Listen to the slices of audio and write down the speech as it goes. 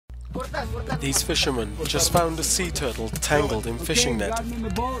These fishermen just found a sea turtle tangled in fishing net. Got him in the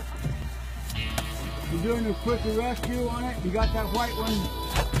boat. You're doing a quick rescue on it. You got that white one.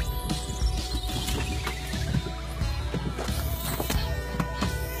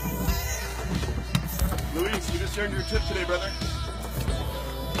 Luis, you just earned your tip today, brother.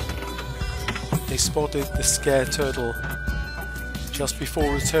 They spotted the scared turtle just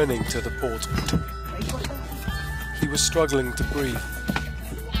before returning to the port. He was struggling to breathe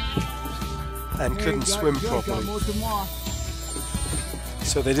and couldn't swim properly,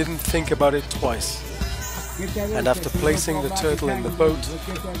 so they didn't think about it twice. And after placing the turtle in the boat,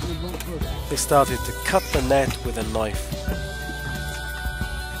 they started to cut the net with a knife.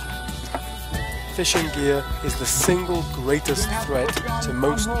 Fishing gear is the single greatest threat to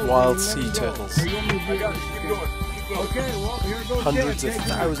most wild sea turtles. Hundreds of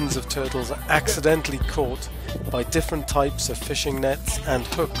thousands of turtles are accidentally caught by different types of fishing nets and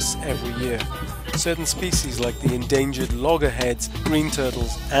hooks every year. Certain species like the endangered loggerheads, green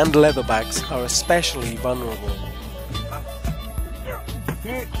turtles and leatherbacks are especially vulnerable.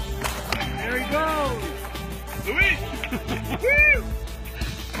 Okay, there he goes! Luis! Woo!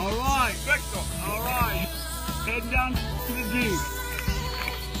 Alright, alright. Head down to the deep.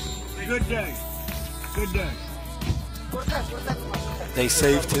 Good day. Good day. They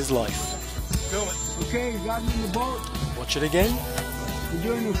saved his life. Okay, you got him in the boat. Watch it again. You're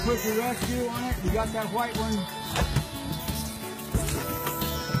doing a quick rescue on it. You got that white one.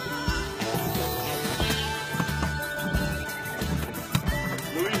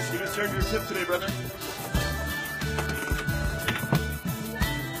 Luis, you just earned your tip today, brother.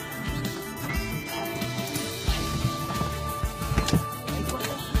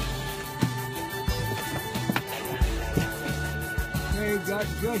 Okay, got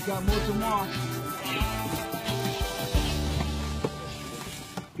good. Got more tomorrow.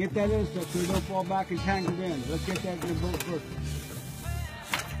 Get that in so you don't fall back and tangle in. Let's get that in the boat first.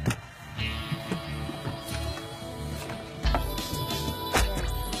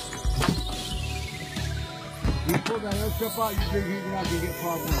 You pull that other stuff out, you're not going to get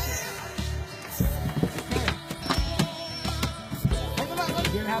problems with it. Okay.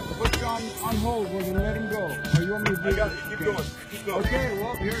 You're going to have to put you on hold. We're going to let him go. Or you want me to do I got it. it? Keep going. Keep going. Okay,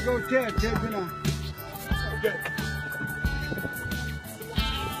 well, here goes Ted. Ted's going to... Okay.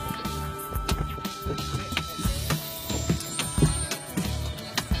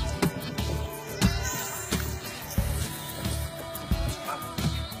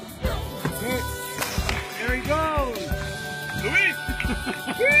 There he goes! Luis!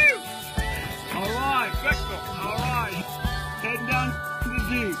 Woo! Alright, alright. Heading down to the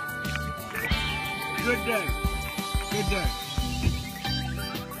deep. Good day.